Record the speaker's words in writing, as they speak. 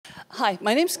Hi,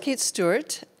 my name's Kate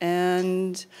Stewart,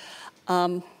 and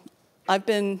I'm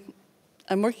working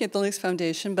at the Linux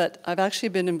Foundation, but I've actually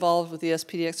been involved with the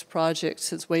SPDX project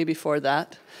since way before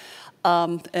that.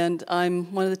 And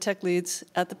I'm one of the tech leads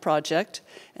at the project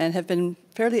and have been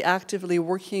fairly actively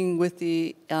working with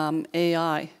the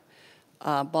AI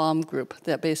BOM group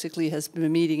that basically has been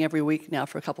meeting every week now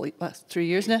for a couple of, 3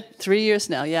 years now? 3 years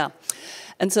now, yeah.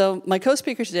 And so my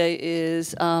co-speaker today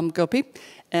is Gopi,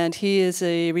 and he is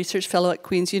a research fellow at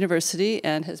Queen's University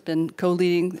and has been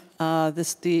co-leading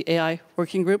the AI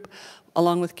working group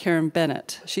along with Karen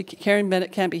Bennett. Karen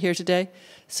Bennett can't be here today,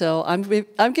 so I'm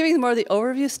giving more of the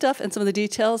overview stuff and some of the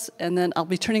details, and then I'll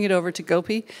be turning it over to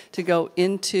Gopi to go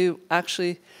into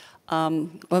actually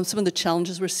some of the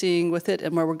challenges we're seeing with it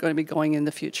and where we're going to be going in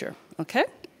the future. Okay?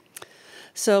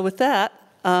 So with that,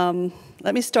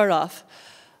 let me start off.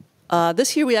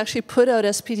 This year we actually put out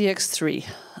SPDX 3.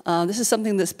 This is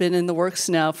something that's been in the works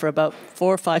now for about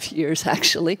 4 or 5 years,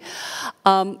 actually.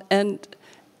 And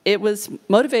it was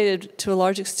motivated to a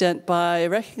large extent by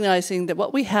recognizing that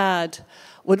what we had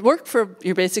would work for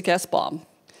your basic SBOM,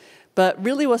 but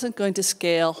really wasn't going to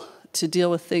scale to deal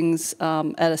with things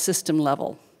at a system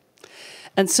level.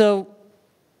 And so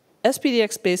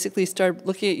SPDX basically started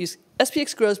looking at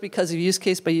SPDX grows because of use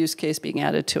case by use case being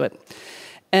added to it.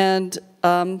 And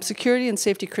security and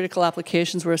safety critical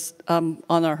applications were on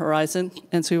our horizon,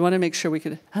 and so we wanted to make sure we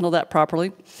could handle that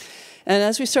properly. And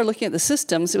as we started looking at the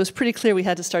systems, it was pretty clear we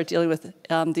had to start dealing with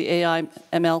the AI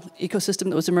ML ecosystem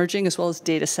that was emerging, as well as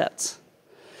data sets,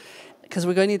 because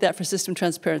we're going to need that for system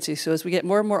transparency. So as we get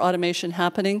more and more automation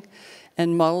happening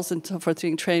and models and so forth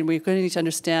being trained, we're going to need to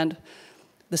understand,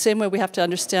 the same way we have to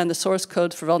understand the source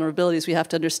code for vulnerabilities, we have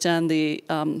to understand the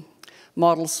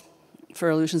models for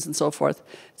illusions and so forth,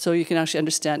 so you can actually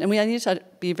understand. And we need to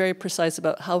be very precise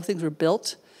about how things were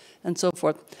built and so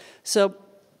forth. So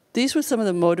these were some of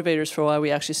the motivators for why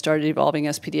we actually started evolving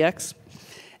SPDX.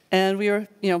 And we were,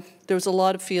 there was a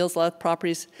lot of fields, a lot of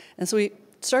properties, and so we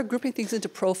started grouping things into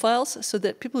profiles so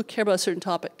that people who care about a certain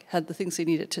topic had the things they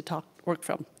needed to work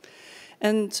from.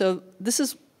 And so this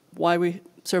is why we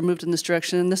sort of moved in this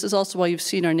direction, and this is also why you've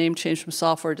seen our name change from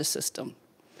software to system,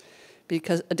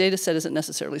 because a data set isn't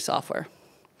necessarily software.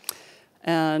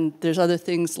 And there's other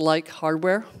things like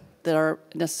hardware that are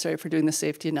necessary for doing the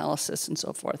safety analysis and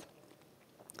so forth.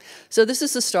 So this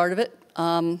is the start of it,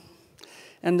 and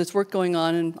there's work going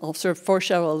on, and I'll sort of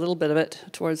foreshadow a little bit of it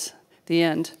towards the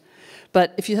end.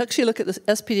 But if you actually look at the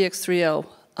SPDX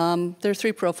 3.0, there are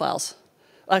 3 profiles.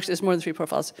 Actually, there's more than 3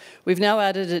 profiles. We've now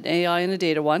added an AI and a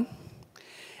data one.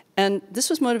 And this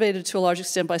was motivated to a large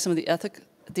extent by some of the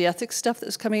ethics stuff that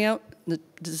was coming out, the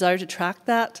desire to track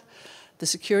that, the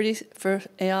security for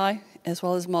AI, as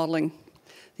well as modeling.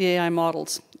 The AI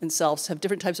models themselves have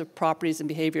different types of properties and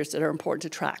behaviors that are important to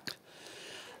track.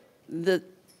 The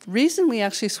reason we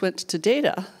actually switched to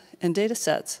data and data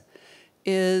sets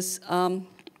is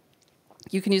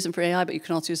you can use them for AI, but you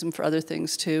can also use them for other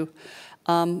things too.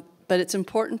 But it's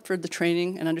important for the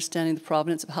training and understanding the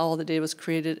provenance of how all the data was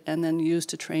created and then used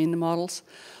to train the models.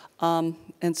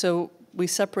 And so we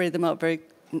separated them out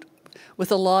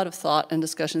with a lot of thought and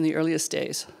discussion in the earliest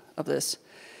days of this.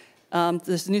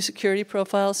 There's new security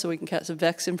profiles, so we can catch the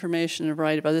VEX information and a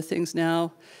variety of other things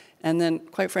now. And then,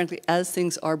 quite frankly, as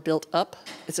things are built up,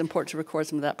 it's important to record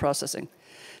some of that processing.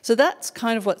 So that's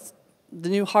kind of what the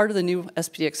new heart of the new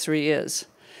SPDX 3 is.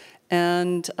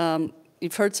 And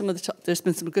you've heard there's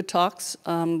been some good talks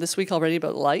this week already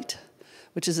about light,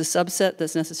 which is a subset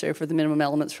that's necessary for the minimum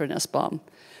elements for an SBOM.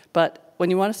 But when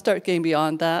you want to start getting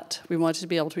beyond that, we wanted to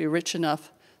be able to be rich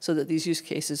enough so that these use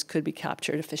cases could be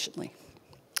captured efficiently.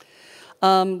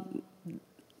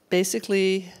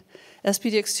 Basically,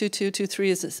 SPDX 2.2, 2.3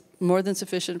 is more than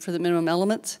sufficient for the minimum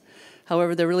elements.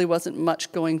 However, there really wasn't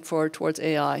much going forward towards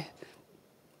AI.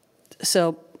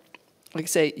 So, like I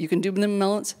say, you can do minimum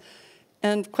elements.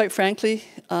 And quite frankly,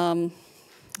 the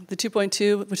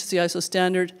 2.2, which is the ISO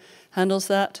standard, handles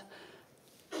that.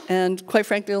 And quite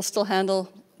frankly, it'll still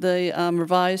handle the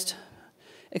revised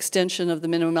extension of the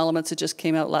minimum elements that just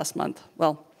came out last month.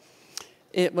 Well,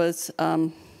 it was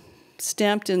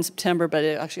stamped in September, but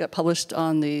it actually got published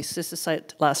on the CISA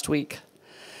site last week.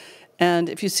 And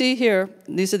if you see here,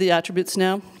 these are the attributes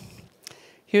now.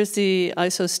 Here's the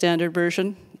ISO standard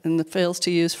version and the fails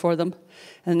to use for them.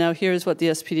 And now here's what the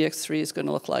SPDX 3 is going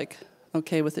to look like,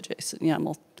 okay, with the JSON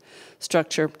YAML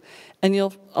structure. And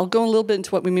I'll go a little bit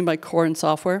into what we mean by core and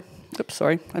software. Oops,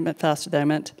 sorry, I meant faster than I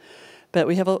meant. But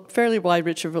we have a fairly wide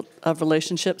range of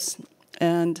relationships.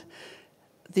 And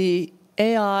the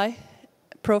AI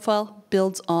profile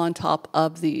builds on top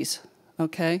of these,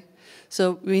 okay?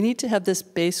 So we need to have this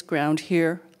base ground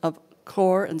here of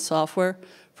core and software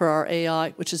for our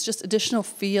AI, which is just additional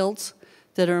fields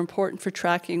that are important for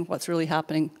tracking what's really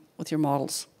happening with your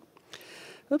models.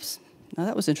 Oops, now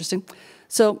that was interesting.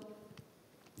 So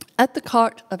at the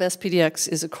heart of SPDX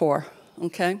is a core,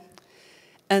 okay?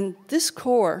 And this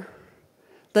core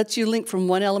lets you link from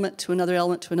one element to another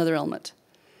element to another element.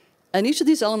 And each of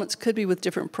these elements could be with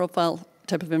different profile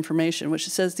type of information, which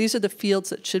says these are the fields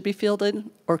that should be filled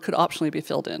in or could optionally be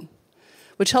filled in,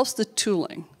 which helps the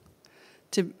tooling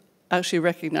to actually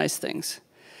recognize things.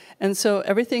 And so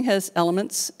everything has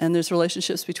elements, and there's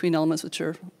relationships between elements, which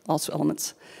are also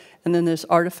elements. And then there's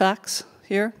artifacts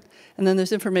here, and then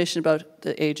there's information about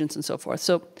the agents and so forth.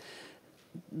 So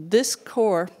this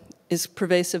core is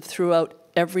pervasive throughout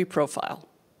every profile,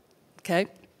 okay?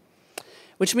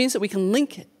 Which means that we can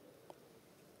link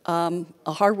a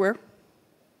hardware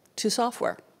to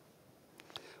software.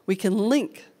 We can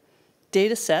link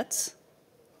data sets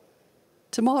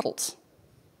to models.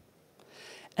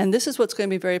 And this is what's going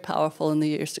to be very powerful in the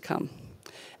years to come.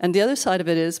 And the other side of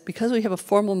it is, because we have a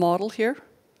formal model here,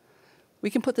 we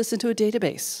can put this into a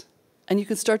database. And you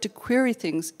can start to query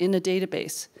things in a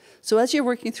database. So as you're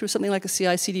working through something like a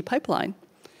CI/CD pipeline,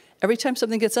 every time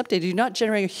something gets updated, you're not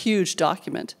generating a huge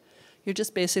document. You're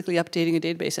just basically updating a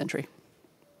database entry,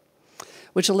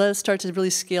 which will let us start to really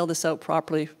scale this out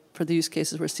properly for the use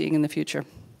cases we're seeing in the future.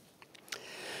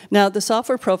 Now, the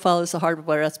software profile is the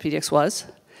hardware SPDX was.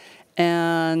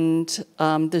 And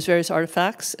there's various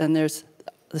artifacts, and there's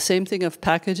the same thing of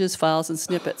packages, files, and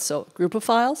snippets. So group of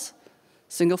files,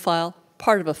 single file,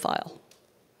 part of a file.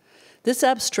 This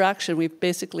abstraction we've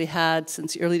basically had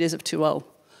since the early days of 2.0.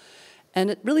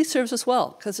 And it really serves us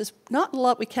well, because there's not a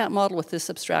lot we can't model with this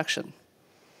abstraction.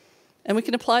 And we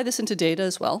can apply this into data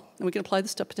as well, and we can apply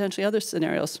this to potentially other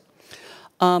scenarios.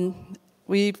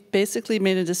 We've basically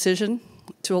made a decision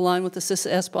to align with the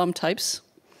SIS BOM types,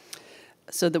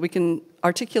 so that we can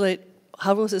articulate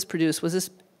how was this produced. Was this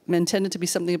intended to be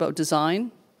something about design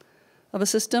of a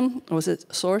system? Or was it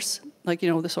source, like,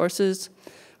 the sources?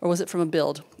 Or was it from a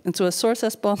build? And so a source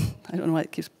SBOM, I don't know why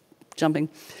it keeps jumping.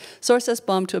 Source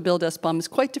SBOM to a build SBOM is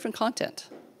quite different content.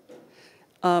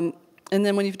 And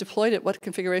then when you've deployed it, what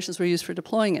configurations were used for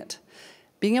deploying it?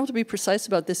 Being able to be precise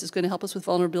about this is going to help us with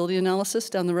vulnerability analysis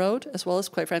down the road, as well as,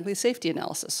 quite frankly, safety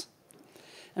analysis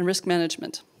and risk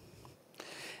management.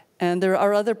 And there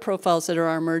are other profiles that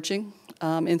are emerging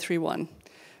in 3.1,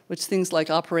 which things like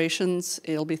operations,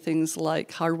 it'll be things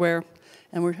like hardware,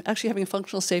 and we're actually having a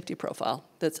functional safety profile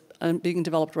that's being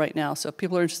developed right now. So if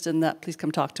people are interested in that, please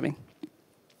come talk to me.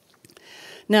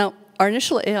 Now, our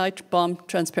initial AI BOM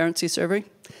transparency survey,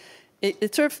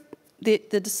 it sort of, the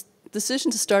decision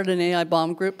to start an AI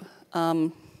BOM group, I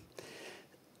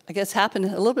guess happened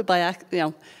a little bit by,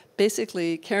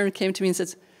 basically Karen came to me and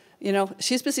said,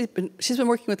 she's been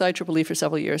working with IEEE for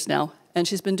several years now, and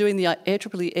she's been doing the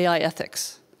IEEE AI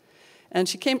ethics. And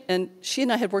she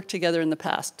and I had worked together in the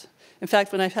past. In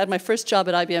fact, when I had my first job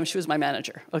at IBM, she was my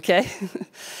manager, okay?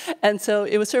 And so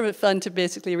it was sort of fun to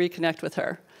basically reconnect with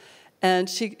her. And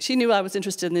she knew I was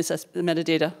interested in this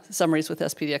metadata summaries with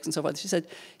SPDX and so forth.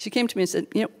 She came to me and said,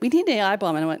 we need an AI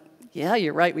BOM. And I went, yeah,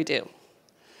 you're right, we do.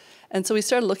 And so we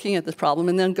started looking at this problem,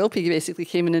 and then Gopi basically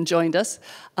came in and joined us,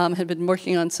 had been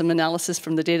working on some analysis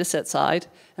from the dataset side,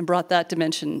 and brought that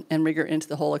dimension and rigor into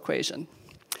the whole equation.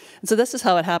 And so this is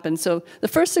how it happened. So the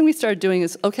first thing we started doing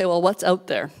is, okay, well, what's out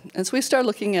there? And so we started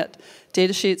looking at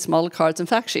data sheets, model cards, and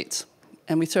fact sheets.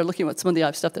 And we started looking at some of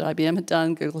the stuff that IBM had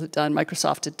done, Google had done,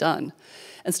 Microsoft had done,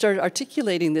 and started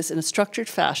articulating this in a structured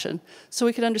fashion so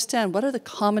we could understand what are the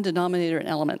common denominator and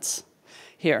elements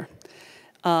here.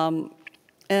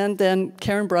 And then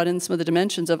Karen brought in some of the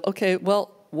dimensions of, okay,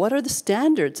 well, what are the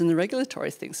standards and the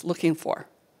regulatory things looking for?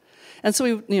 And so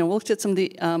we looked at some of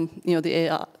the, the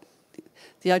AI,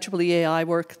 the IEEE AI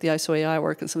work, the ISO AI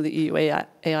work, and some of the EU AI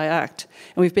Act.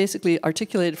 And we've basically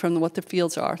articulated from them what the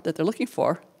fields are that they're looking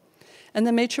for, and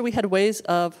then made sure we had ways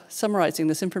of summarizing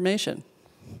this information.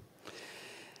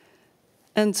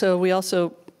 And so we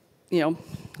also,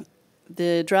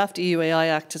 the draft EU AI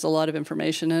Act has a lot of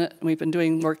information in it, and we've been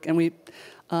doing work, and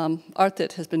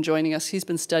Arthit has been joining us. He's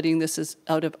been studying this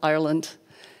out of Ireland,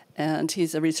 and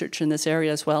he's a researcher in this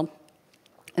area as well.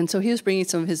 And so he was bringing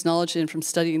some of his knowledge in from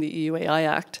studying the EU AI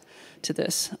Act to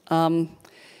this. And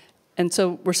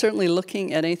so we're certainly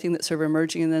looking at anything that's sort of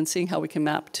emerging and then seeing how we can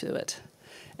map to it.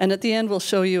 And at the end, we'll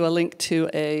show you a link to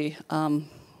a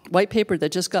white paper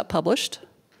that just got published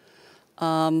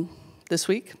this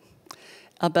week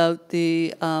about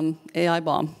the AI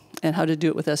BOM and how to do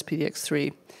it with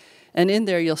SPDX3. And in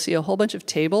there, you'll see a whole bunch of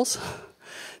tables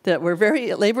that were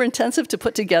very labor-intensive to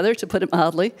put together, to put it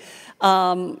mildly.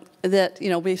 That,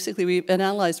 basically we've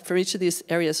analyzed for each of these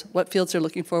areas what fields they're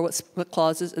looking for, what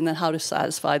clauses, and then how to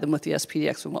satisfy them with the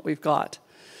SPDX and what we've got.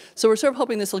 So we're sort of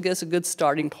hoping this will give us a good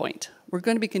starting point. We're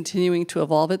going to be continuing to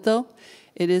evolve it, though.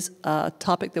 It is a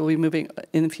topic that will be moving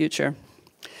in the future.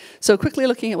 So quickly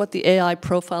looking at what the AI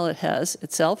profile it has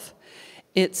itself,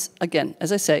 it's, again,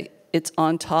 as I say, it's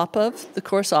on top of the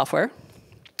core software,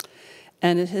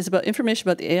 and it is about information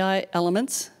about the AI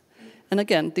elements. And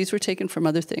again, these were taken from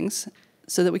other things,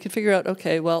 so that we can figure out,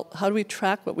 okay, well, how do we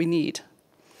track what we need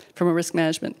from a risk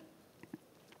management?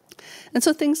 And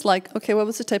so things like, okay, what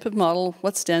was the type of model?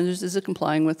 What standards is it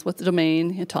complying with? What's the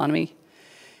domain, autonomy?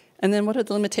 And then what are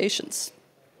the limitations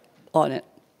on it?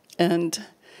 And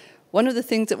one of the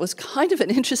things that was kind of an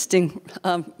interesting,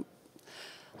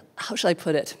 how should I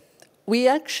put it? We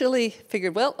actually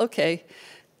figured, well, okay,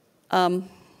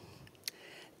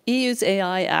 EU's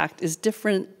AI Act is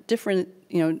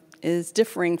is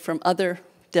differing from other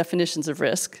definitions of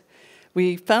risk.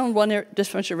 We found one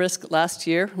definition of risk last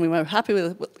year. We were happy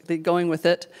with going with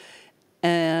it.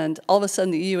 And all of a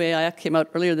sudden, the EU AI Act came out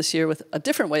earlier this year with a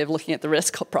different way of looking at the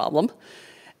risk problem.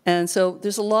 And so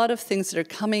there's a lot of things that are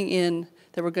coming in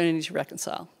that we're going to need to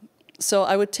reconcile. So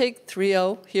I would take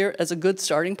 3.0 here as a good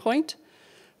starting point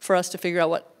for us to figure out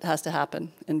what has to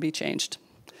happen and be changed.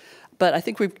 But I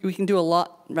think we can do a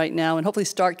lot right now and hopefully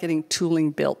start getting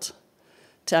tooling built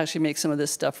to actually make some of this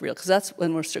stuff real, because that's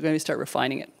when we're going to start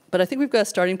refining it. But I think we've got a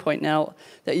starting point now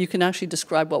that you can actually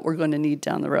describe what we're going to need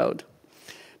down the road.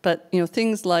 But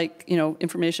things like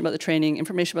information about the training,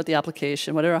 information about the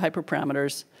application, what are our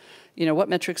hyperparameters, what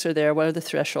metrics are there, what are the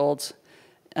thresholds,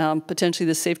 potentially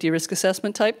the safety risk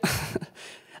assessment type.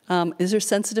 Is there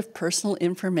sensitive personal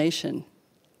information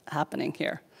happening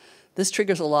here? This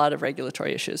triggers a lot of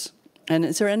regulatory issues. And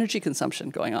is there energy consumption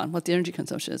going on? What the energy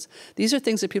consumption is? These are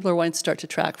things that people are wanting to start to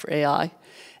track for AI.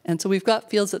 And so we've got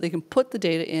fields that they can put the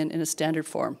data in a standard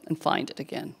form and find it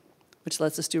again, which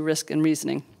lets us do risk and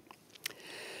reasoning.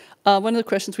 One of the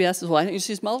questions we asked is, why don't you just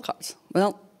use model cards?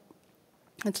 Well,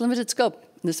 it's limited scope.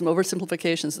 There's some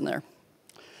oversimplifications in there.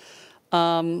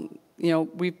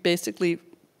 We basically,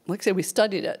 like I say, we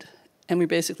studied it, and we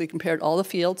basically compared all the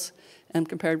fields and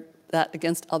compared that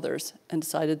against others and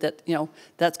decided that,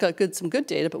 that's got some good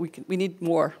data, but we need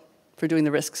more for doing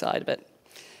the risk side of it,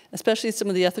 especially some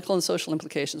of the ethical and social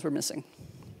implications we're missing.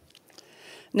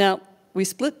 Now, we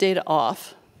split data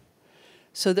off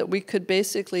so that we could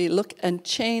basically look and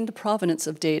chain the provenance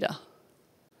of data.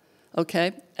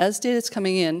 Okay? As data is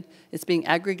coming in, it's being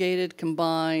aggregated,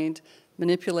 combined,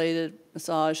 manipulated,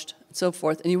 massaged, and so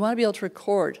forth. And you want to be able to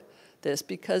record this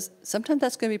because sometimes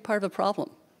that's going to be part of a problem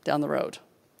down the road.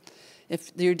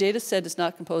 If your data set is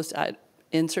not composed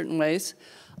in certain ways,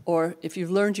 or if you've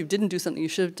learned you didn't do something you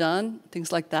should have done,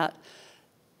 things like that,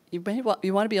 you want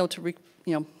to be able to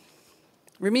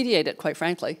remediate it, quite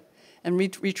frankly, and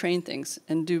retrain things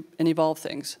and evolve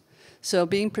things. So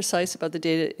being precise about the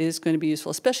data is going to be useful,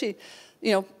 especially,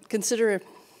 consider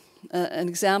an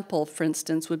example, for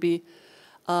instance, would be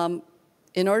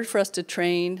in order for us to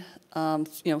train,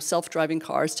 self-driving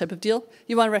cars type of deal,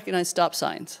 you want to recognize stop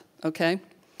signs, okay?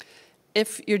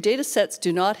 If your data sets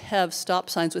do not have stop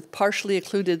signs with partially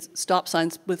occluded stop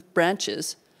signs with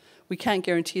branches, we can't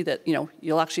guarantee that,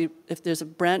 you'll actually, if there's a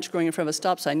branch going in front of a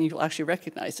stop sign, you'll actually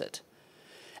recognize it.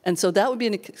 And so that would be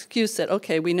an excuse that,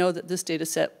 okay, we know that this data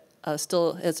set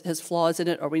still has flaws in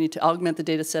it, or we need to augment the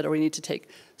data set, or we need to take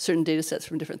certain data sets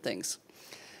from different things.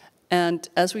 And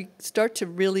as we start to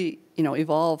really,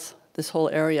 evolve this whole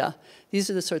area, these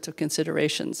are the sorts of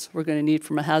considerations we're going to need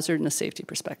from a hazard and a safety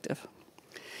perspective.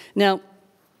 Now,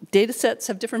 data sets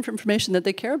have different information that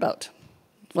they care about.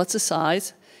 What's the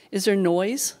size? Is there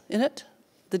noise in it?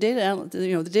 The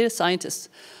data scientists,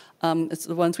 it's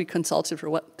the ones we consulted for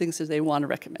what things that they want to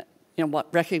recommend,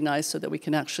 recognize so that we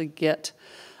can actually get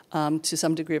to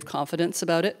some degree of confidence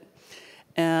about it.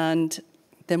 And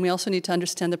then we also need to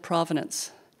understand the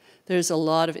provenance. There's a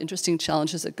lot of interesting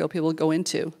challenges that Gopi will go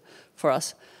into for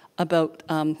us about,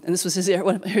 and this was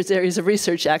one of his areas of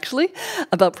research actually,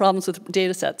 about problems with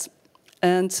data sets.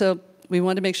 And so we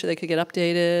wanted to make sure they could get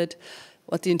updated,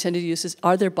 what the intended use is.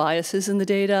 Are there biases in the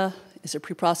data? Is there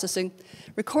pre-processing?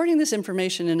 Recording this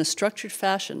information in a structured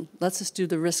fashion lets us do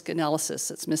the risk analysis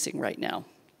that's missing right now.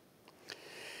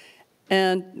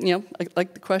 And,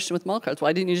 like the question with model cards,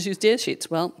 why didn't you just use data sheets?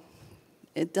 Well,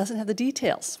 it doesn't have the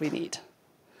details we need,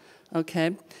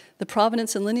 okay? The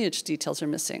provenance and lineage details are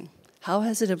missing. How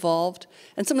has it evolved?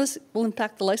 And some of this will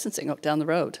impact the licensing down the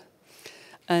road.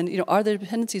 And, are there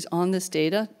dependencies on this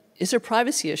data? Is there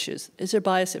privacy issues? Is there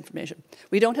bias information?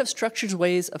 We don't have structured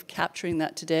ways of capturing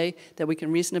that today that we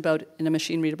can reason about in a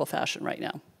machine-readable fashion right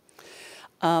now.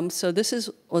 So this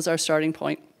was our starting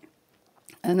point.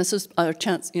 And this is a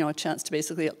chance to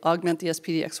basically augment the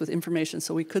SPDX with information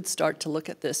so we could start to look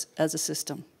at this as a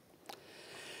system.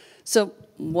 So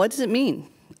what does it mean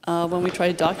when we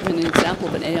try to document an example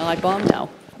of an AI bomb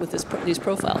now with these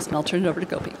profiles? And I'll turn it over to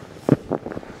Gopi.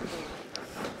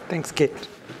 Thanks, Kate.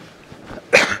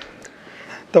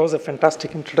 That was a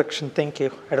fantastic introduction. Thank you.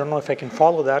 I don't know if I can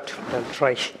follow that, but I'll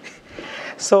try.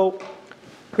 So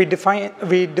we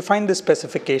defined this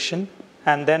specification,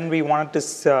 and then we wanted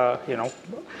to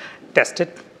test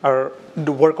it or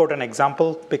work out an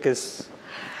example because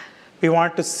we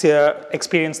wanted to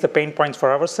experience the pain points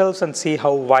for ourselves and see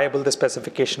how viable the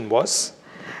specification was.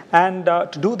 And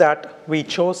to do that, we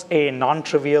chose a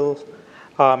non-trivial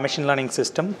machine learning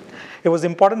system. It was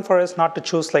important for us not to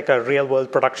choose like a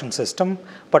real-world production system,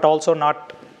 but also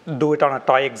not do it on a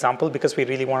toy example because we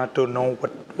really wanted to know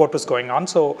what was going on.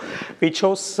 So we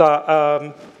chose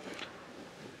a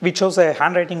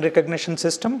handwriting recognition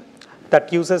system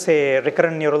that uses a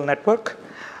recurrent neural network.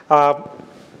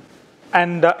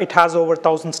 And it has over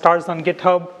 1,000 stars on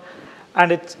GitHub.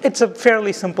 And it's a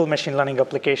fairly simple machine learning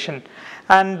application.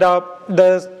 And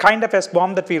the kind of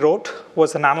SBOM that we wrote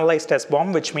was an analyzed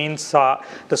SBOM, which means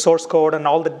the source code and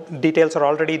all the details are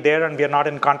already there, and we are not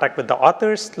in contact with the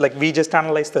authors. Like, we just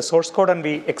analyzed the source code and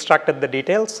we extracted the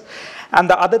details. And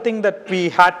the other thing that we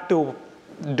had to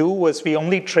do was we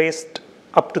only traced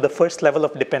up to the first level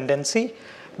of dependency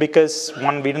because,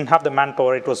 one, we didn't have the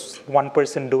manpower. It was one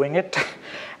person doing it.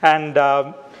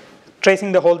 And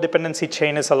tracing the whole dependency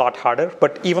chain is a lot harder.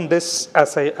 But even this,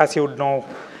 as you would know,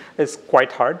 is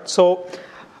quite hard. So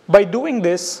by doing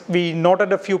this, we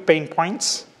noted a few pain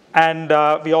points. And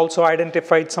we also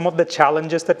identified some of the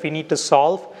challenges that we need to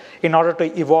solve in order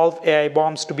to evolve AI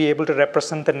BOMs to be able to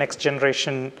represent the next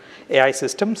generation AI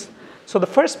systems. So the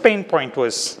first pain point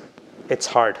was, it's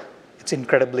hard. It's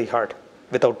incredibly hard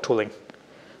without tooling.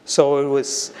 So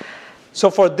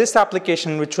for this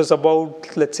application, which was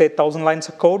about, let's say, 1,000 lines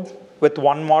of code with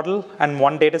one model and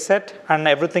one data set and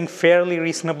everything fairly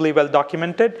reasonably well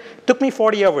documented, it took me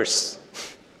 40 hours.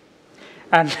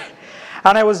 And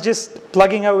I was just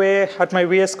plugging away at my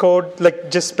VS Code, like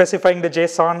just specifying the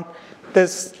JSON.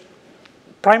 This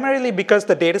primarily because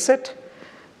the data set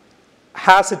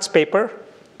has its paper.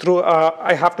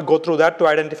 I have to go through that to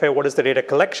identify what is the data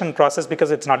collection process because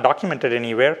it's not documented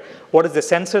anywhere. What is the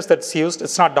sensors that's used?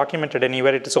 It's not documented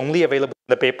anywhere. It is only available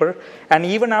in the paper. And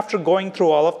even after going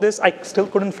through all of this, I still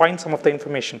couldn't find some of the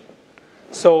information.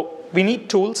 So we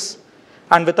need tools.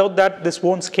 And without that, this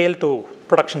won't scale to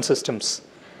production systems.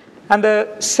 And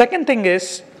the second thing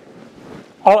is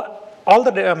all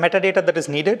the metadata that is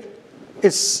needed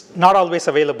is not always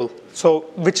available. So,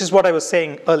 which is what I was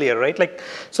saying earlier, right? Like,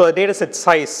 so a data set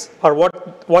size, or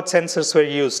what sensors were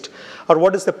used, or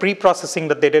what is the pre-processing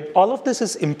that they did. All of this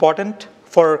is important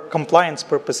for compliance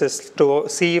purposes to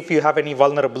see if you have any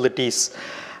vulnerabilities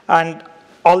and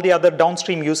all the other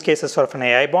downstream use cases of an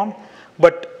AI bomb.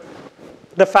 But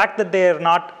the fact that they are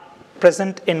not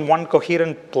present in one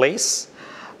coherent place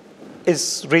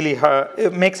is really hard.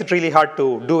 It makes it really hard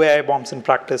to do AI bombs in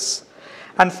practice.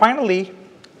 And finally,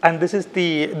 and this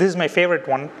is my favorite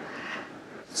one,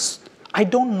 I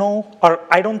don't know, or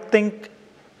I don't think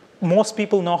most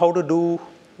people know how to do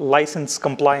license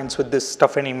compliance with this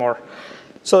stuff anymore.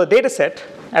 So the data set,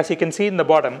 as you can see in the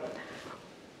bottom,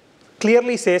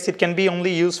 clearly says it can be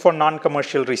only used for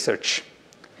non-commercial research.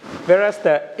 Whereas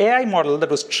the AI model that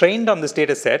was trained on this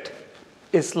data set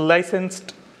is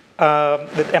licensed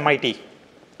with MIT.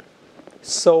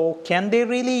 So can they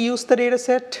really use the data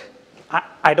set?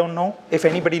 I don't know. If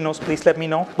anybody knows, please let me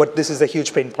know. But this is a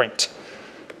huge pain point.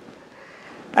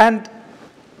 And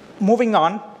moving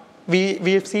on,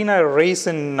 we've seen a race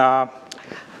in,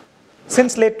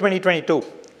 since late 2022.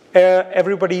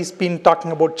 Everybody's been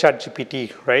talking about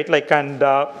ChatGPT, right?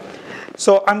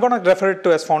 So I'm going to refer it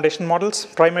to as foundation models,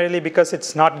 primarily because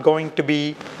it's not going to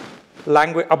be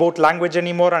about language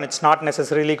anymore, and it's not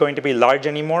necessarily going to be large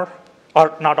anymore,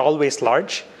 or not always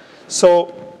large.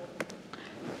 So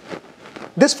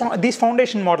these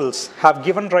foundation models have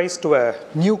given rise to a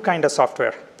new kind of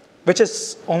software, which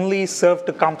is only served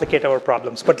to complicate our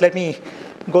problems. But let me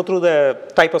go through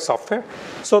the type of software.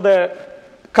 So the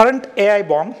current AI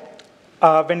bomb,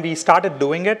 when we started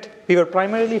doing it, we were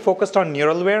primarily focused on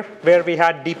neuralware, where we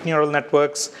had deep neural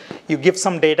networks. You give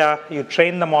some data, you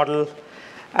train the model,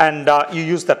 and you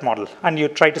use that model, and you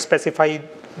try to specify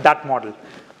that model.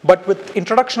 But with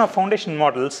introduction of foundation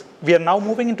models, we are now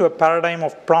moving into a paradigm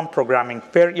of prompt programming,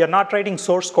 where you're not writing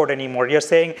source code anymore. You're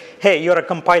saying, hey, you're a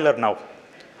compiler now,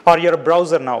 or you're a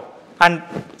browser now. And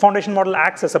foundation model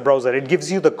acts as a browser. It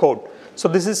gives you the code. So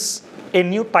this is a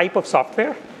new type of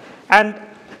software. And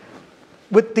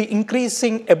with the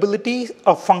increasing ability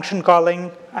of function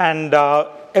calling and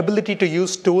ability to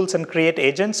use tools and create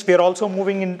agents, we are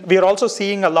also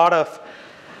seeing a lot of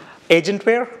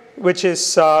agentware, which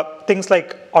is things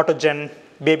like AutoGen,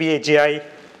 Baby AGI,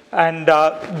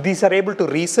 and these are able to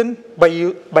reason by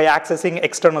accessing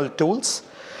external tools.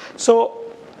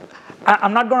 So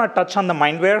I'm not going to touch on the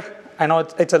mindware. I know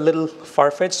it's a little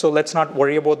far-fetched, so let's not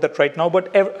worry about that right now.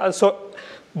 But so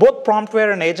both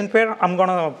promptware and agentware, I'm going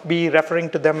to be referring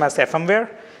to them as FMware.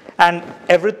 And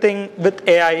everything with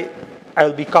AI,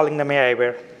 I'll be calling them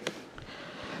AIware.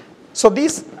 So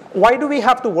why do we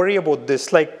have to worry about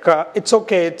this? Like, it's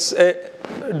OK.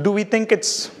 Do we think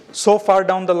it's so far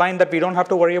down the line that we don't have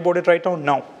to worry about it right now?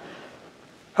 No.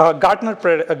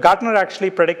 Gartner actually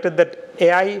predicted that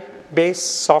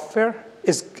AI-based software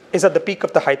is at the peak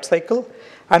of the hype cycle.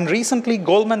 And recently,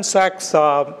 Goldman Sachs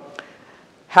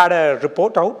had a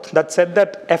report out that said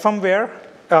that FMware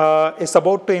is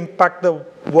about to impact the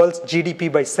world's GDP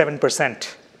by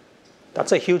 7%.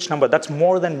 That's a huge number. That's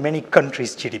more than many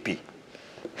countries' GDP.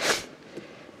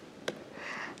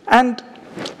 And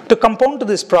to compound to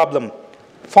this problem,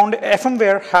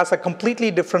 FMware has a completely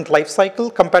different life cycle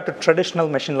compared to traditional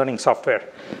machine learning software.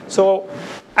 So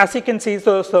as you can see,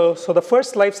 so the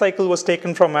first life cycle was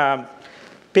taken from a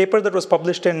paper that was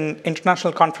published in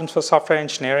International Conference for Software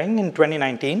Engineering in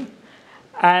 2019.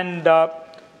 And the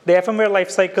FMware life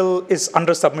cycle is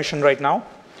under submission right now.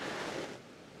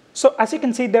 So as you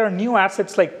can see, there are new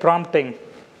assets like prompting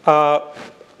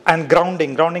and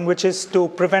grounding, which is to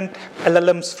prevent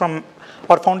LLMs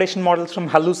or foundation models from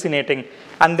hallucinating.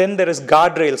 And then there is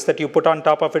guardrails that you put on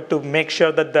top of it to make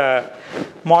sure that the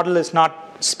model is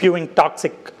not spewing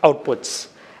toxic outputs.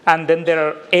 And then there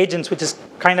are agents, which is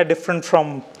kind of different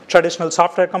from traditional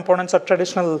software components or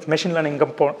traditional machine learning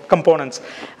components.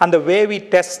 And the way we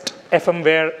test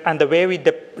FMware and the way we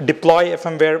deploy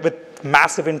FMware with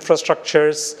massive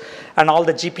infrastructures and all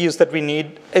the GPUs that we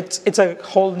need, it's a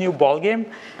whole new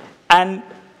ballgame. And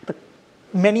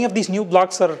many of these new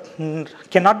blocks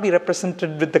cannot be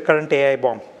represented with the current AI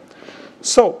BOM.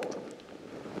 So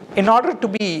in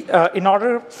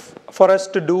order for us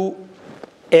to do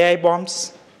AI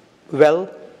BOMs well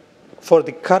for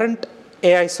the current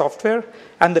AI software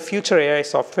and the future AI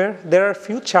software, there are a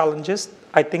few challenges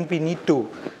I think we need to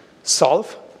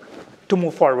solve to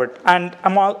move forward. And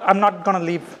I'm not going to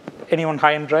leave anyone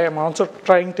high and dry. I'm also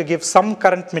trying to give some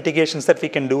current mitigations that we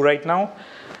can do right now.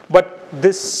 But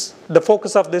the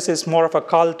focus of this is more of a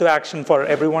call to action for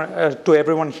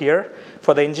everyone here,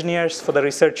 for the engineers, for the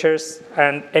researchers,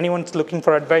 and anyone looking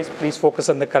for advice, please focus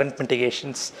on the current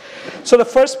mitigations. So the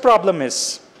first problem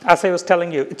is, as I was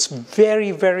telling you, it's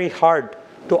very, very hard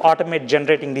to automate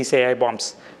generating these AI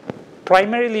BOMs,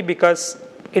 primarily because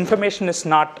information is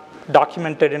not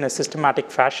documented in a systematic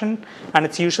fashion, and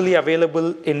it's usually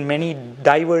available in many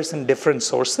diverse and different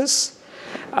sources,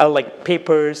 like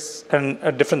papers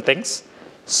and different things.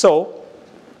 So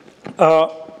to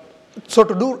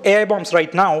do AI BOMs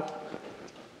right now,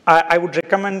 I would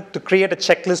recommend to create a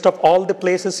checklist of all the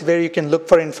places where you can look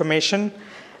for information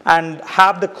and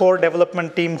have the core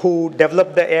development team who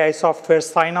develop the AI software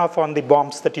sign off on the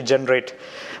BOMs that you generate.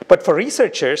 But for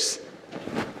researchers,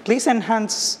 please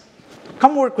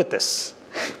come work with this.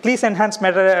 Please enhance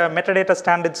metadata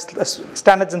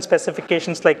standards and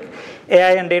specifications like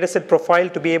AI and dataset profile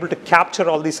to be able to capture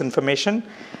all this information,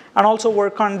 and also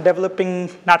work on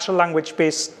developing natural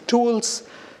language-based tools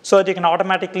so that you can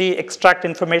automatically extract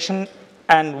information.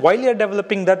 And while you're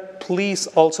developing that, please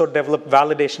also develop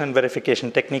validation and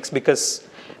verification techniques, because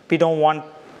we don't want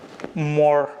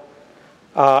more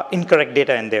incorrect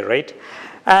data in there, right?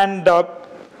 And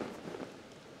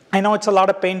I know it's a lot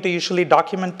of pain to usually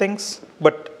document things,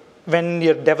 but when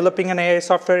you're developing an AI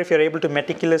software, if you're able to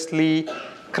meticulously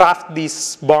craft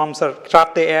these BOMs or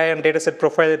craft the AI and dataset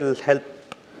profile, it'll help.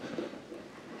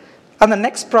 And the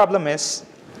next problem is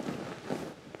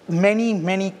many,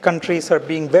 many countries are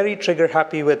being very trigger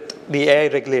happy with the AI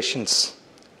regulations.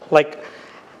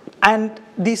 And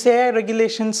these AI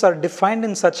regulations are defined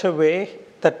in such a way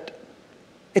that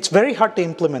it's very hard to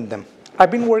implement them. I've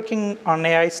been working on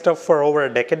AI stuff for over a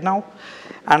decade now,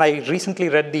 and I recently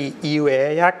read the EU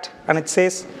AI Act, and it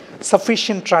says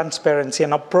sufficient transparency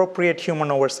and appropriate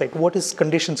human oversight. What is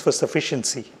conditions for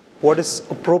sufficiency? What is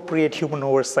appropriate human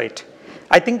oversight?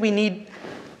 I think we need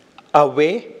a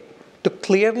way to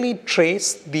clearly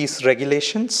trace these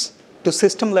regulations to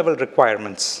system-level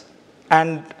requirements.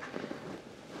 And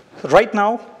right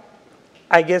now,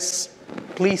 I guess,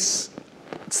 please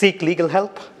seek legal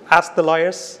help, ask the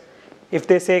lawyers. If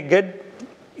they say good,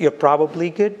 you're probably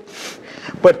good.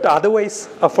 But otherwise,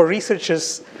 for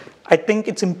researchers, I think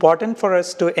it's important for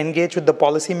us to engage with the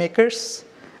policymakers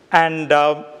and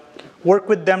work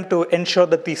with them to ensure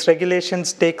that these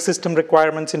regulations take system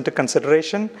requirements into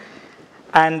consideration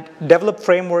and develop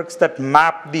frameworks that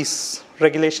map these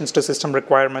regulations to system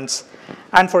requirements.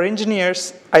 And for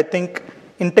engineers, I think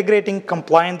integrating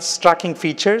compliance tracking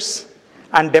features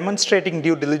and demonstrating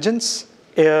due diligence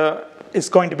is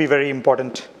going to be very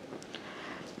important.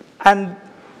 And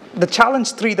the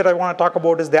challenge 3 that I want to talk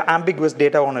about is the ambiguous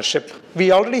data ownership.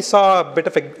 We already saw a bit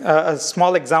of a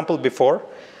small example before,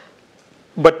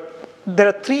 but there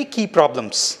are 3 key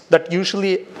problems that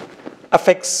usually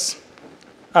affects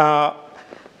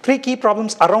 3 key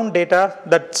problems around data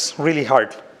that's really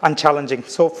hard and challenging.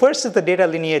 So first is the data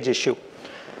lineage issue.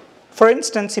 For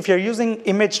instance, if you're using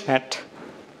ImageNet,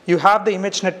 you have the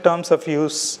ImageNet terms of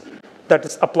use that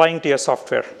is applying to your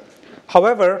software.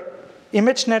 However,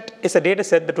 ImageNet is a data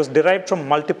set that was derived from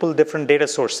multiple different data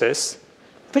sources,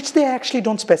 which they actually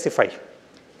don't specify.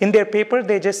 In their paper,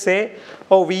 they just say,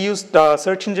 oh, we used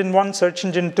search engine 1, search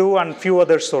engine 2, and few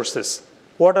other sources.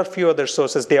 What are few other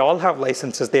sources? They all have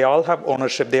licenses. They all have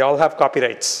ownership. They all have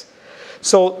copyrights.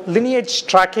 So lineage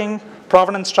tracking,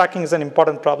 provenance tracking is an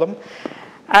important problem.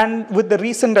 And with the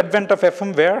recent advent of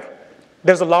FMware,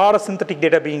 there's a lot of synthetic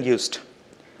data being used.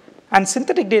 And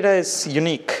synthetic data is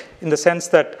unique in the sense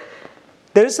that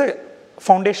there is a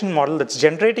foundation model that's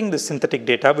generating this synthetic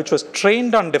data, which was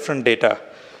trained on different data.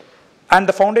 And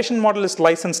the foundation model is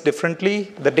licensed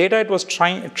differently. The data it was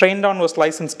trained on was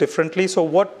licensed differently. So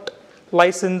what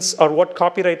license or what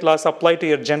copyright laws apply to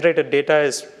your generated data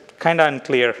is kind of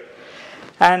unclear.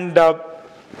 And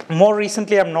more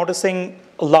recently, I'm noticing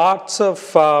lots of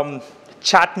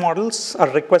chat models are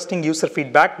requesting user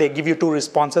feedback. They give you 2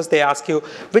 responses. They ask you,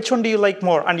 which one do you like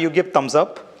more? And you give thumbs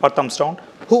up or thumbs down.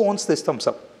 Who owns this thumbs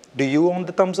up? Do you own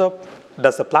the thumbs up?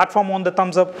 Does the platform own the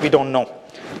thumbs up? We don't know.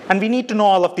 And we need to know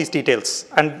all of these details.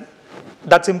 And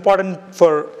that's important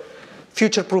for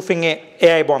future-proofing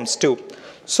AI bombs too.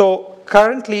 So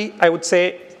currently, I would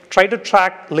say, try to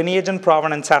track lineage and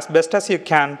provenance as best as you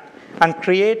can and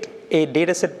create a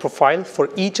dataset profile for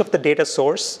each of the data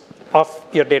source of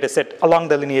your dataset along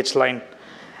the lineage line.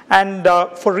 And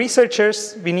for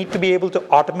researchers, we need to be able to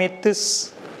automate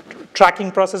this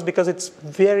tracking process because it's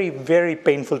very, very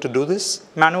painful to do this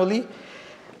manually.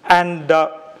 And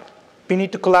we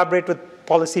need to collaborate with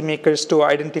policymakers to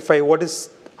identify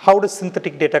how does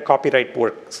synthetic data copyright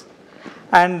works.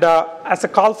 And as a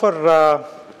call to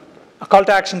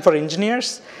action for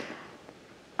engineers,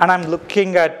 and I'm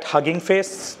looking at Hugging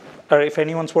Face, or if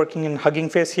anyone's working in Hugging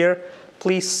Face here,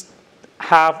 please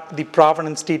have the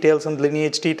provenance details and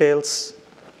lineage details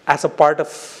as a part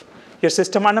of your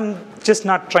system. And I'm just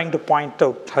not trying to point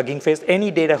out Hugging Face. Any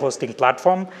data hosting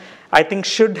platform, I think,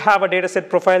 should have a dataset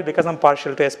profile because I'm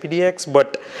partial to SPDX,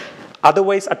 but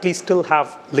otherwise, at least still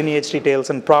have lineage details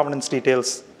and provenance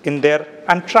details in there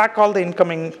and track all the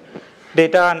incoming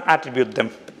data and attribute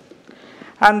them.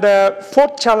 And the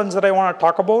 4th challenge that I want to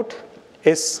talk about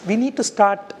is we need to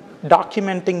start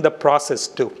documenting the process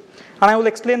too. And I will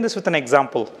explain this with an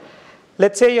example.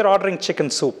 Let's say you're ordering chicken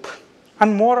soup.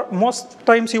 And most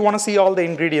times you want to see all the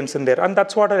ingredients in there. And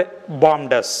that's what a BOM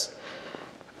does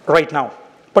right now.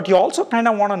 But you also kind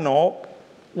of want to know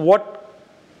what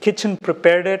kitchen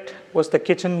prepared it. Was the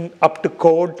kitchen up to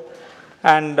code?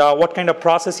 And what kind of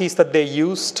processes that they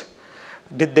used?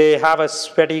 Did they have a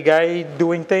sweaty guy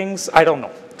doing things? I don't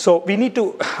know. So we need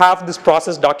to have this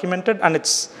process documented, and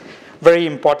it's very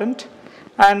important.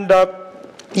 And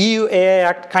EU AI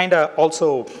Act kind of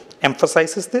also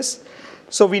emphasizes this.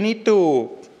 So we need to,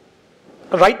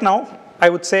 right now, I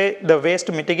would say the ways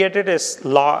to mitigate it is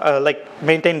like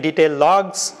maintain detailed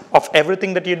logs of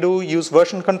everything that you do, use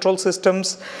version control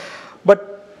systems.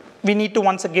 But we need to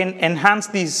once again enhance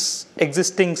these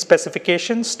existing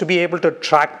specifications to be able to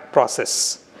track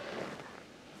process.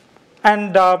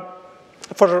 And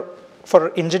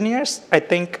for engineers, I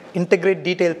think integrate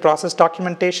detailed process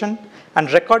documentation and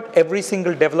record every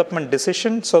single development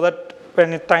decision so that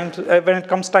when it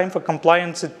comes time for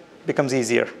compliance, it becomes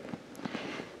easier.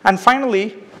 And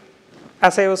finally,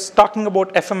 as I was talking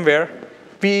about FMware,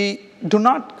 we do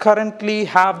not currently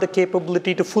have the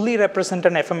capability to fully represent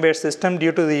an FMware system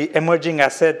due to the emerging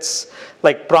assets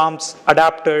like prompts,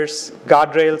 adapters,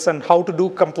 guardrails, and how to do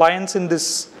compliance in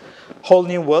this whole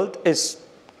new world is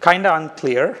kind of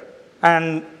unclear.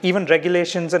 and even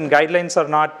regulations and guidelines are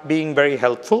not being very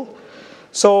helpful.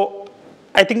 So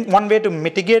I think one way to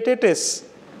mitigate it is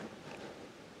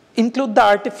include the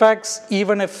artifacts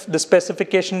even if the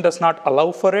specification does not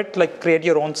allow for it, like create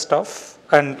your own stuff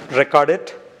and record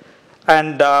it.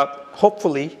 And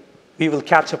hopefully, we will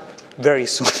catch up very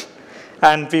soon.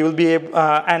 And we will be able,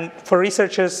 and for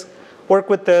researchers, work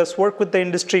with us, work with the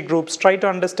industry groups, try to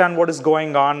understand what is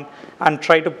going on, and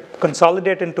try to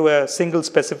consolidate into a single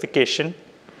specification,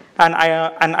 and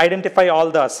identify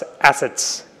all the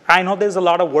assets. I know there's a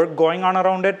lot of work going on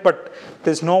around it, but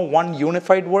there's no one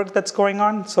unified work that's going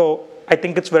on, so I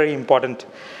think it's very important.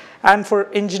 And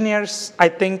for engineers, I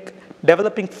think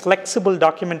developing flexible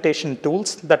documentation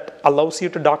tools that allows you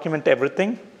to document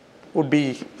everything would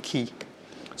be key.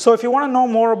 So if you want to know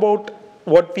more about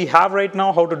what we have right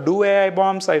now, how to do AI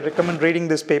bombs, I recommend reading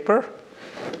this paper.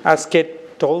 As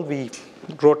Kate told, we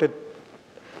wrote it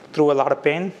through a lot of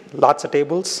pain, lots of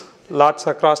tables, lots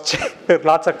of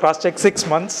cross-check, 6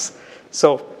 months.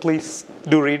 So please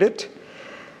do read it.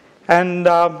 And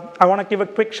I want to give a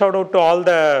quick shout out to all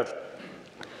the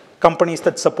companies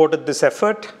that supported this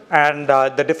effort and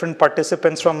the different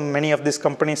participants from many of these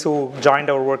companies who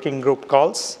joined our working group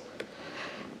calls.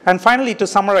 And finally, to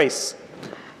summarize,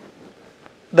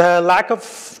 the lack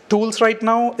of tools right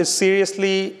now is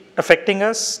seriously affecting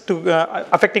us,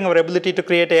 affecting our ability to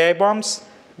create AI bombs.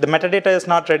 The metadata is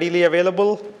not readily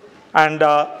available, and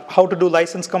how to do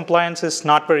license compliance is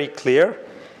not very clear.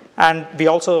 And we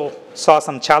also saw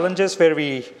some challenges where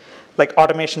like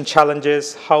automation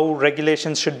challenges, how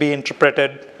regulations should be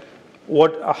interpreted,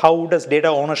 how does data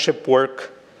ownership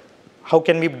work, how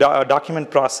can we document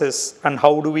process, and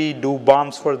how do we do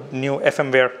bombs for new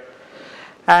FMware.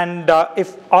 And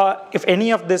if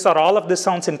any of this or all of this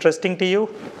sounds interesting to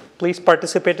you, please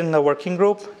participate in the working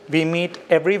group. We meet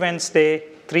every Wednesday,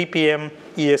 3 p.m.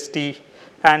 EST.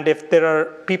 And if there are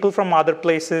people from other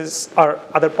places or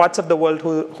other parts of the world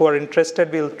who are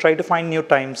interested, we'll try to find new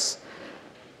times.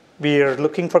 We are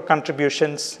looking for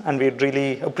contributions, and we'd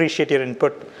really appreciate your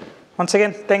input. Once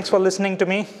again, thanks for listening to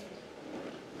me.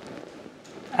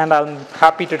 And I'm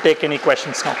happy to take any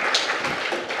questions now.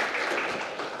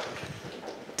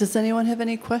 Does anyone have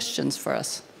any questions for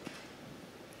us?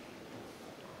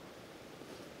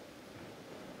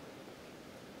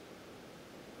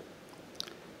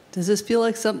 Does this feel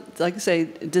like like I say,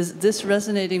 does this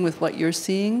resonating with what you're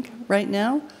seeing right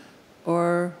now?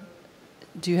 Or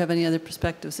do you have any other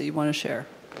perspectives that you want to share?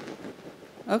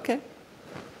 Okay.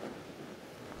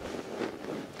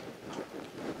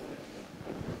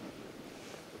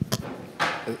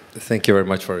 Thank you very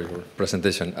much for your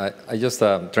presentation. I just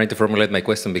trying to formulate my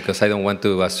question because I don't want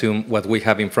to assume what we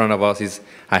have in front of us is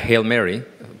a Hail Mary,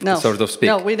 sort of speak.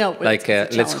 No, we know. Like,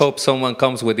 let's hope someone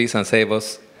comes with this and save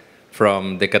us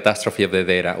from the catastrophe of the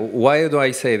data. Why do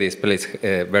I say this? Please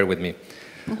bear with me.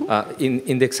 Mm-hmm.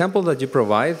 In the example that you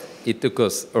provide, it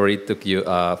took you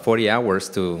 40 hours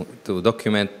to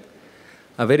document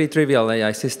a very trivial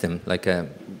AI system. Like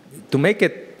to make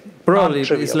it probably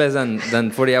it's less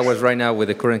than 40 hours right now with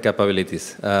the current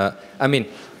capabilities. I mean,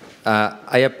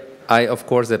 I of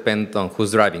course depend on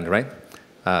who's driving, right?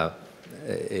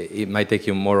 It might take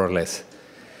you more or less.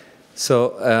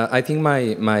 So I think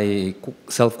my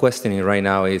self-questioning right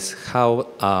now is how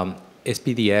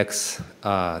SPDX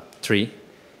 3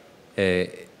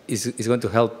 is going to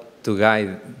help to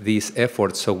guide these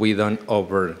efforts so we don't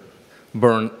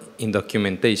overburn in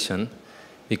documentation.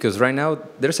 Because right now,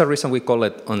 there's a reason we call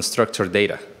it unstructured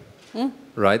data,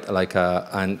 right? Like,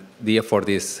 and the effort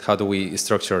is how do we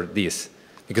structure this?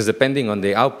 Because depending on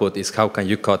the output is how can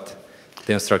you cut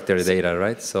the unstructured data,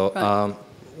 right? So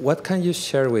what can you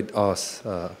share with us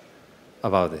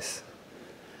about this?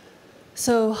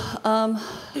 So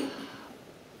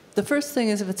the first thing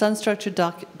is if it's unstructured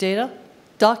data,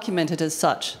 document it as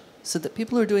such so that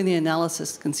people who are doing the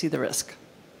analysis can see the risk,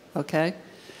 okay?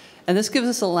 And this gives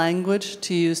us a language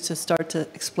to use to start to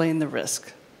explain the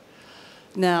risk.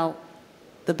 Now,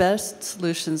 the best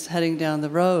solutions heading down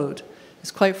the road is,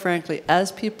 quite frankly,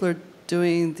 as people are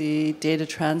doing the data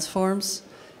transforms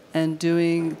and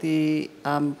doing the,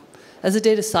 as the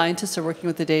data scientists are working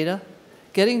with the data,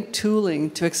 getting tooling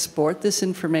to export this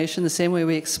information the same way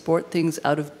we export things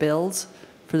out of builds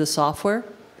for the software,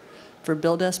 for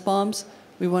build SBOMs,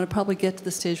 we want to probably get to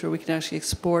the stage where we can actually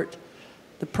export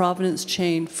the provenance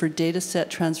chain for data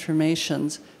set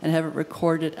transformations and have it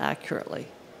recorded accurately.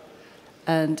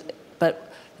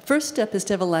 But the first step is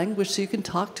to have a language so you can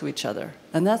talk to each other.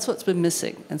 And that's what's been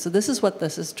missing. And so this is what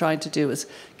this is trying to do, is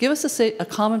give us a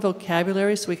common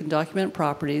vocabulary so we can document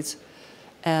properties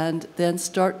and then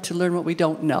start to learn what we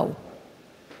don't know.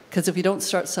 Because if you don't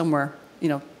start somewhere, you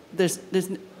know,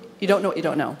 you don't know what you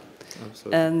don't know.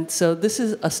 Absolutely. And so this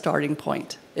is a starting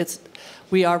point.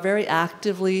 We are very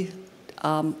actively,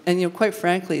 and you know, quite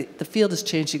frankly, the field is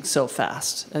changing so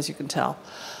fast, as you can tell.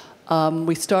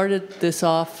 We started this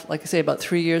off, like I say, about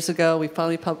 3 years ago. We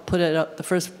finally put it up, the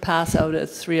first pass out at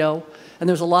 3.0, and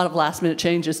there's a lot of last-minute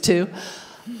changes too.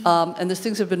 And these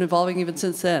things have been evolving even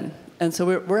since then. And so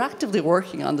we're actively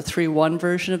working on the 3.1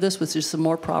 version of this, with just some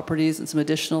more properties and some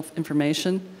additional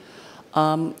information.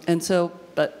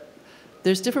 But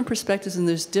there's different perspectives and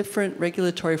there's different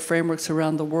regulatory frameworks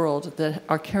around the world that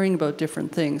are caring about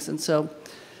different things. And so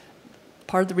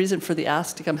part of the reason for the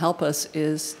ask to come help us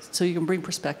is so you can bring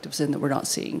perspectives in that we're not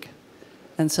seeing,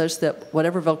 and such that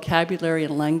whatever vocabulary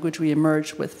and language we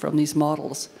emerge with from these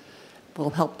models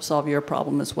will help solve your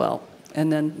problem as well. And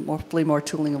then hopefully more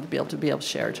tooling will be able to be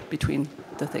shared between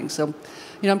the things. So, you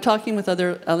know, I'm talking with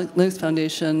other Linux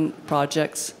Foundation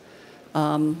projects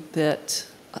that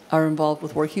are involved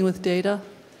with working with data,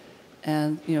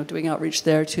 and you know, doing outreach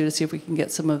there too to see if we can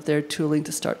get some of their tooling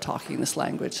to start talking this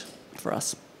language for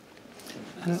us.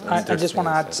 And I just want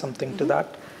to add something to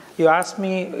that. You asked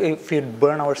me if we'd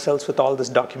burn ourselves with all this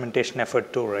documentation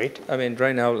effort too, right? I mean,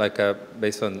 right now, like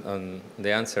based on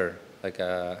the answer, like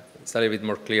it's a little bit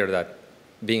more clear that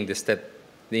being the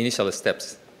initial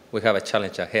steps, we have a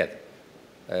challenge ahead.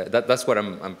 That's what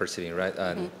I'm perceiving, right?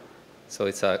 And so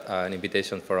it's an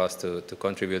invitation for us to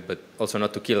contribute, but also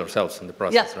not to kill ourselves in the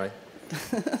process, right?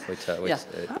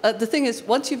 The thing is,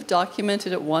 once you've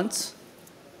documented it once,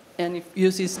 and you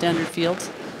use these standard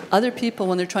fields, other people,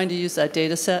 when they're trying to use that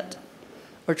data set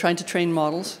or trying to train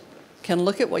models, can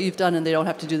look at what you've done and they don't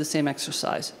have to do the same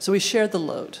exercise. So we share the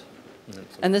load.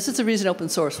 And this is the reason open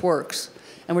source works.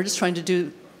 And we're just trying to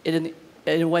do it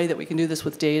in a way that we can do this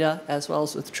with data as well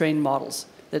as with trained models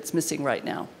that's missing right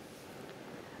now.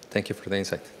 Thank you for the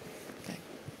insight. Okay.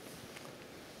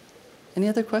 Any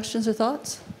other questions or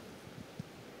thoughts?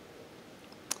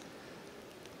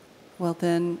 Well,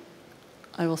 then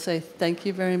I will say thank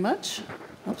you very much.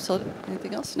 Oh, so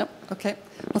anything else? No? Okay.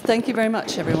 Well, thank you very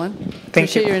much, everyone. Thank you.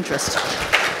 Appreciate your interest.